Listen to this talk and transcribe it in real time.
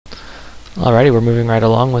Alrighty, we're moving right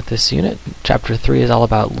along with this unit. Chapter 3 is all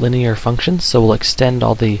about linear functions, so we'll extend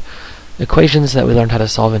all the equations that we learned how to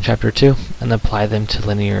solve in Chapter 2 and apply them to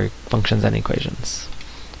linear functions and equations.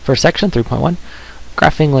 First section, 3.1,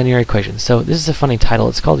 graphing linear equations. So this is a funny title.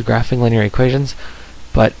 It's called Graphing Linear Equations,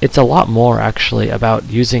 but it's a lot more actually about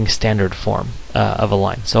using standard form of a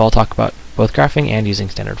line. So I'll talk about both graphing and using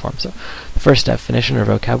standard form. So the first definition or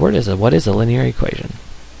vocab word is what is a linear equation?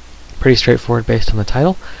 Pretty straightforward based on the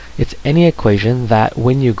title. It's any equation that,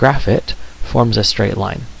 when you graph it, forms a straight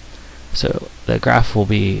line. So the graph will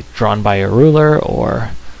be drawn by a ruler,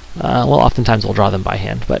 or, well, oftentimes we'll draw them by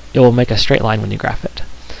hand, but it will make a straight line when you graph it.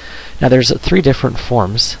 Now there's 3 different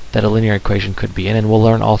forms that a linear equation could be in, and we'll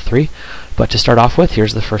learn all 3. But to start off with,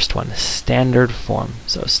 here's the first one, standard form.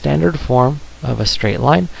 So standard form of a straight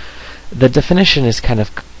line. The definition is kind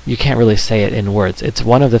of, you can't really say it in words. It's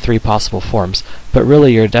one of the 3 possible forms, but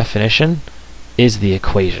really your definition is the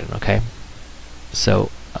equation, okay? So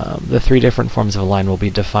the 3 different forms of a line will be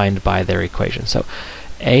defined by their equation. So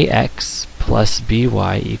Ax plus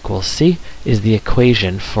By equals C is the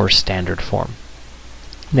equation for standard form.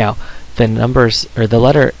 Now, the numbers, or the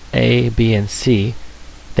letter A, B, and C,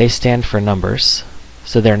 they stand for numbers.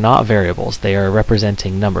 So they're not variables. They are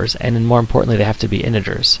representing numbers, and more importantly, they have to be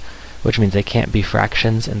integers, which means they can't be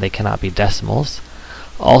fractions and they cannot be decimals.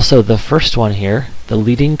 Also, the first one here, the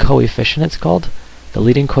leading coefficient it's called, the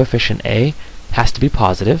leading coefficient A has to be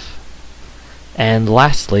positive. And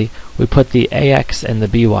lastly, we put the Ax and the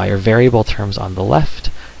By, or variable terms, on the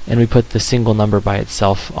left, and we put the single number by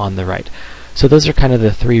itself on the right. So those are kind of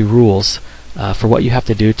the 3 rules for what you have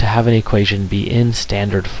to do to have an equation be in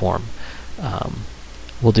standard form.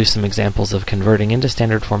 We'll do some examples of converting into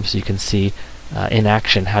standard form so you can see in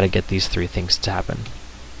action how to get these 3 things to happen.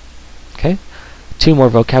 Okay, 2 more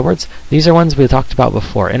vocab words. These are ones we talked about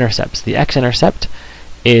before, intercepts. The x-intercept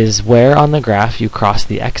is where on the graph you cross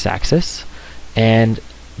the x-axis, and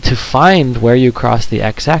to find where you cross the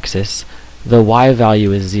x-axis, the y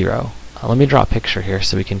value is 0. Let me draw a picture here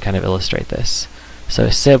so we can kind of illustrate this.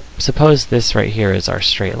 So suppose this right here is our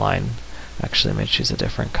straight line. Actually, let me choose a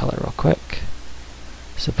different color real quick.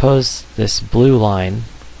 Suppose this blue line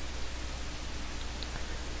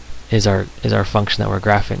is our function that we're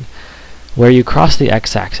graphing. Where you cross the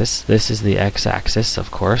x-axis, this is the x-axis,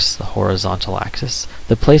 of course, the horizontal axis.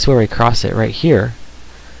 The place where we cross it right here,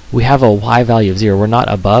 we have a y value of 0. We're not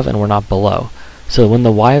above and we're not below. So when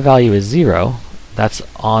the y value is 0, that's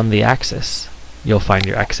on the axis. You'll find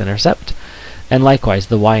your x-intercept. And likewise,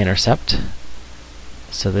 the y-intercept.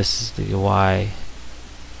 So this is the y-intercept.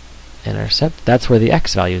 That's where the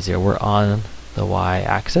x value is 0. We're on the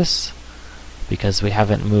y-axis because we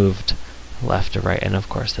haven't moved left or right. And of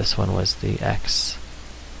course, this one was the x.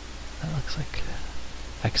 That looks like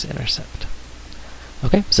x-intercept.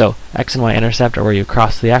 Okay, so x and y-intercept are where you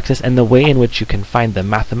cross the axis, and the way in which you can find them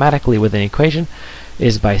mathematically with an equation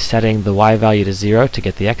is by setting the y value to 0 to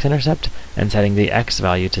get the x-intercept, and setting the x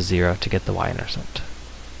value to 0 to get the y-intercept.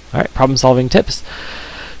 Alright, problem-solving tips.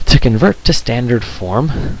 To convert to standard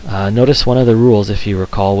form, notice one of the rules, if you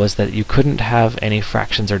recall, was that you couldn't have any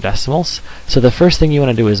fractions or decimals. So the first thing you want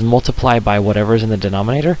to do is multiply by whatever's in the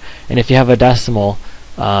denominator, and if you have a decimal,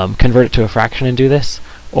 convert it to a fraction and do this,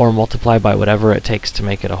 or multiply by whatever it takes to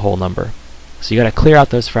make it a whole number. So you got to clear out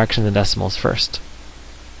those fractions and decimals first,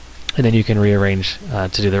 and then you can rearrange to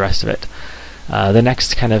do the rest of it. The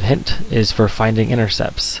next kind of hint is for finding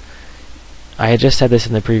intercepts. I had just said this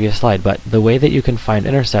in the previous slide, but the way that you can find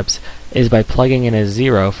intercepts is by plugging in a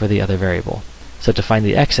 0 for the other variable. So to find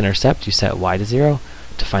the x-intercept, you set y to 0.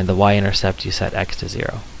 To find the y-intercept, you set x to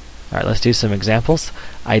 0. Alright, let's do some examples.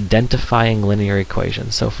 Identifying linear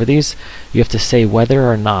equations. So for these, you have to say whether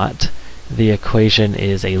or not the equation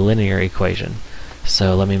is a linear equation.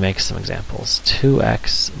 So let me make some examples.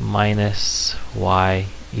 2x minus y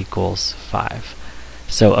equals 5.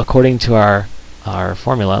 So according to our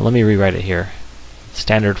formula, let me rewrite it here.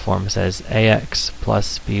 Standard form says Ax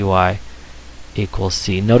plus By equals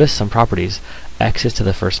C. Notice some properties. X is to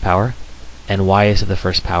the first power, and y is to the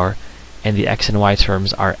first power, and the x and y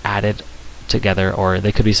terms are added together, or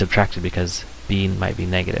they could be subtracted because b might be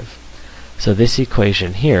negative. So this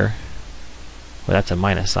equation here, well, that's a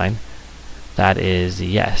minus sign, that is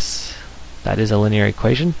yes. That is a linear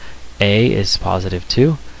equation. A is positive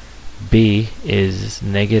 2, b is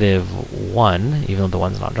negative 1, even though the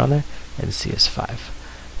 1's not drawn there, and c is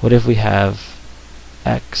 5. What if we have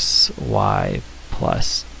x, y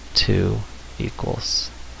plus 2 equals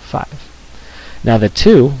 5? Now the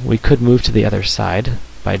 2, we could move to the other side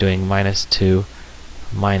by doing minus 2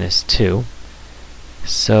 minus 2.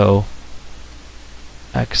 So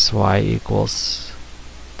xy equals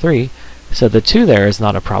 3. So the 2 there is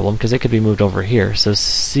not a problem because it could be moved over here. So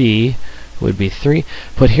c would be 3.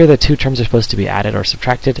 But here the two terms are supposed to be added or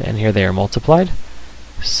subtracted, and here they are multiplied.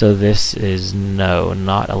 So this is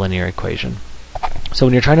not a linear equation. So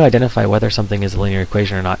when you're trying to identify whether something is a linear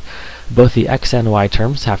equation or not, both the x and y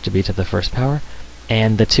terms have to be to the first power,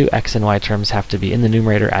 and the two x and y terms have to be in the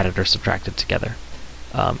numerator added or subtracted together.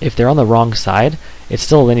 If they're on the wrong side, it's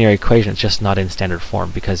still a linear equation, it's just not in standard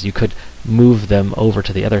form, because you could move them over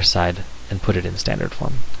to the other side and put it in standard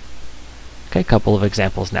form. Okay, a couple of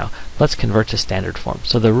examples now. Let's convert to standard form.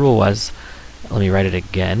 So the rule was, let me write it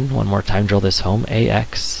again, one more time, drill this home,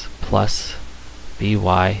 ax plus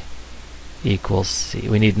by equals c.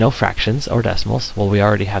 We need no fractions or decimals. Well, we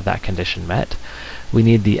already have that condition met. We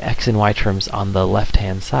need the x and y terms on the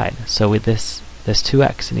left-hand side. So with this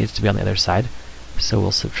 2x, it needs to be on the other side. So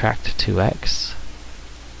we'll subtract 2x.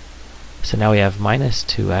 So now we have minus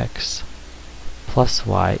 2x plus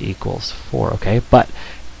y equals 4, okay? But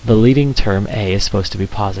the leading term, a, is supposed to be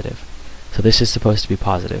positive. So this is supposed to be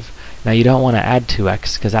positive. Now you don't want to add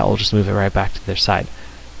 2x, because that will just move it right back to their side.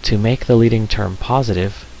 To make the leading term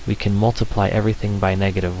positive, we can multiply everything by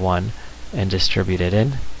 -1 and distribute it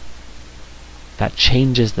in. That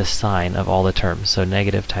changes the sign of all the terms. So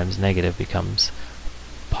negative times negative becomes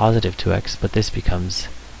positive 2x, but this becomes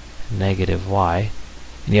negative y.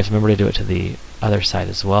 And you have to remember to do it to the other side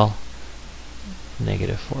as well.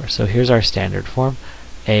 Negative 4. So here's our standard form.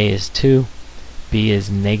 A is 2, B is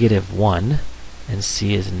 -1, and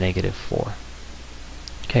C is -4.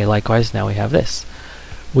 Okay, likewise, now we have this.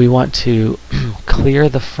 We want to clear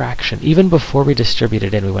the fraction. Even before we distribute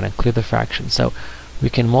it in, we want to clear the fraction. So we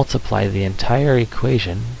can multiply the entire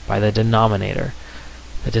equation by the denominator.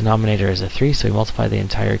 The denominator is a 3, so we multiply the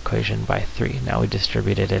entire equation by 3. Now we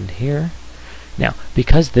distribute it in here. Now,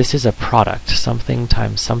 because this is a product, something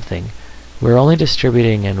times something, we're only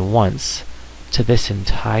distributing in once to this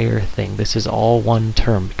entire thing. This is all one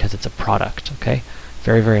term because it's a product, okay?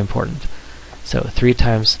 Very, very important. So 3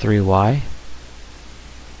 times 3y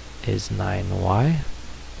is 9y.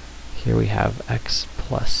 Here we have x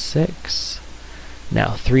plus 6.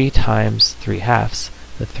 Now 3 times 3/2,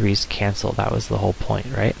 the 3's cancel. That was the whole point,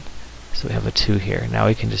 right? So we have a 2 here. Now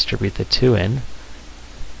we can distribute the 2 in.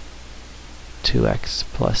 2x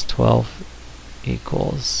plus 12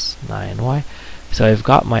 equals 9y. So I've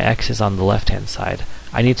got my x's on the left-hand side.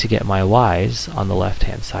 I need to get my y's on the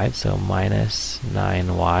left-hand side, so minus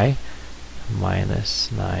 9y,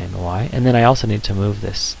 and then I also need to move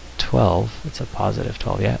this 12, it's a positive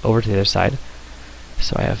 12, yeah, over to the other side.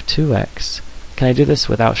 So I have 2x. Can I do this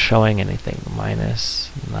without showing anything? Minus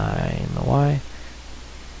 9y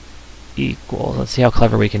equals, let's see how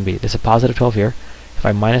clever we can be. There's a positive 12 here. If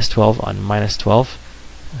I minus 12 on minus 12,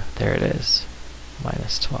 there it is,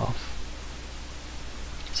 minus 12.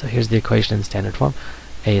 So here's the equation in standard form.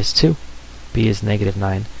 A is 2, B is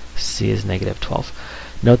 -9, C is -12.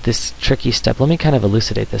 Note this tricky step. Let me kind of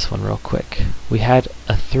elucidate this one real quick. We had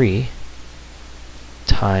a 3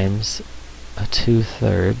 times a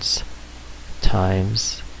 2/3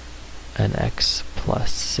 times an x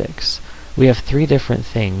plus 6. We have 3 different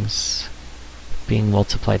things being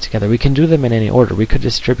multiplied together. We can do them in any order. We could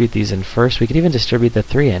distribute these in first. We could even distribute the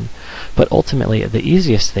 3 in. But ultimately, the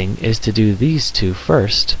easiest thing is to do these 2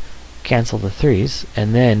 first, cancel the 3's,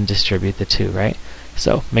 and then distribute the 2, right?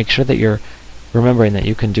 So make sure that you're remembering that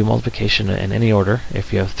you can do multiplication in any order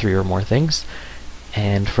if you have 3 or more things.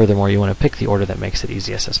 And furthermore, you want to pick the order that makes it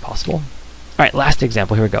easiest as possible. Alright, last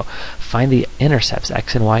example, here we go. Find the intercepts,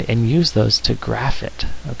 x and y, and use those to graph it,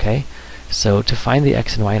 okay? So to find the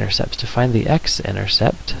x and y intercepts, to find the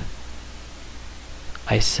x-intercept,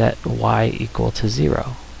 I set y equal to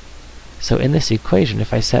 0. So in this equation,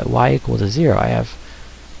 if I set y equal to 0, I have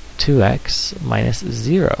 2x minus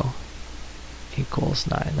 0 equals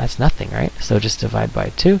 9. That's nothing, right? So just divide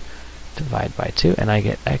by 2, and I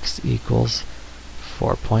get x equals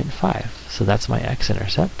 4.5. So that's my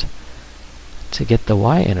x-intercept. To get the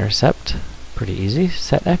y-intercept, pretty easy,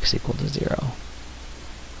 set x equal to 0.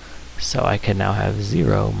 So I can now have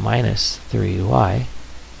 0 minus 3y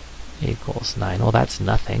equals 9. Well, that's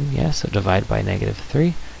nothing, yeah, so divide by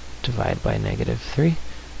 -3, divide by -3,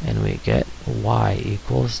 and we get y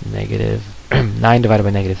equals 9 divided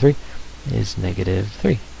by -3 is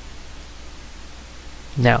 -3.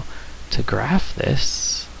 Now, to graph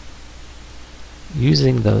this,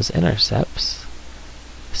 using those intercepts,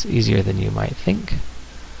 it's easier than you might think.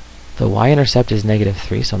 The y-intercept is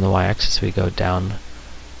 -3, so on the y-axis we go down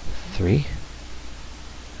 3.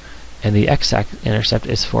 And the x-intercept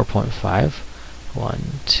is 4.5.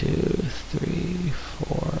 1, 2, 3,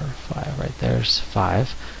 4, 5. Right there's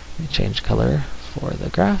 5. Let me change color for the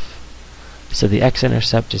graph. So the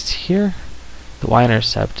x-intercept is here, the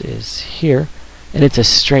y-intercept is here, and it's a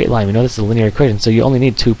straight line. We know this is a linear equation, so you only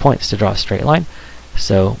need 2 points to draw a straight line.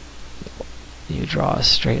 So you draw a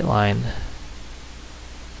straight line,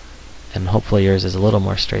 and hopefully yours is a little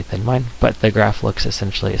more straight than mine, but the graph looks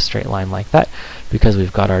essentially a straight line like that because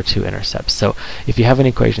we've got our 2 intercepts. So if you have an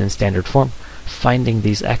equation in standard form, finding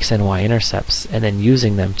these x and y intercepts and then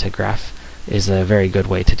using them to graph is a very good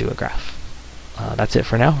way to do a graph. That's it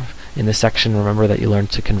for now. In this section, remember that you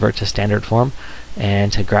learned to convert to standard form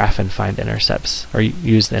and to graph and find intercepts, or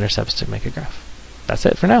use the intercepts to make a graph. That's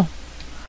it for now.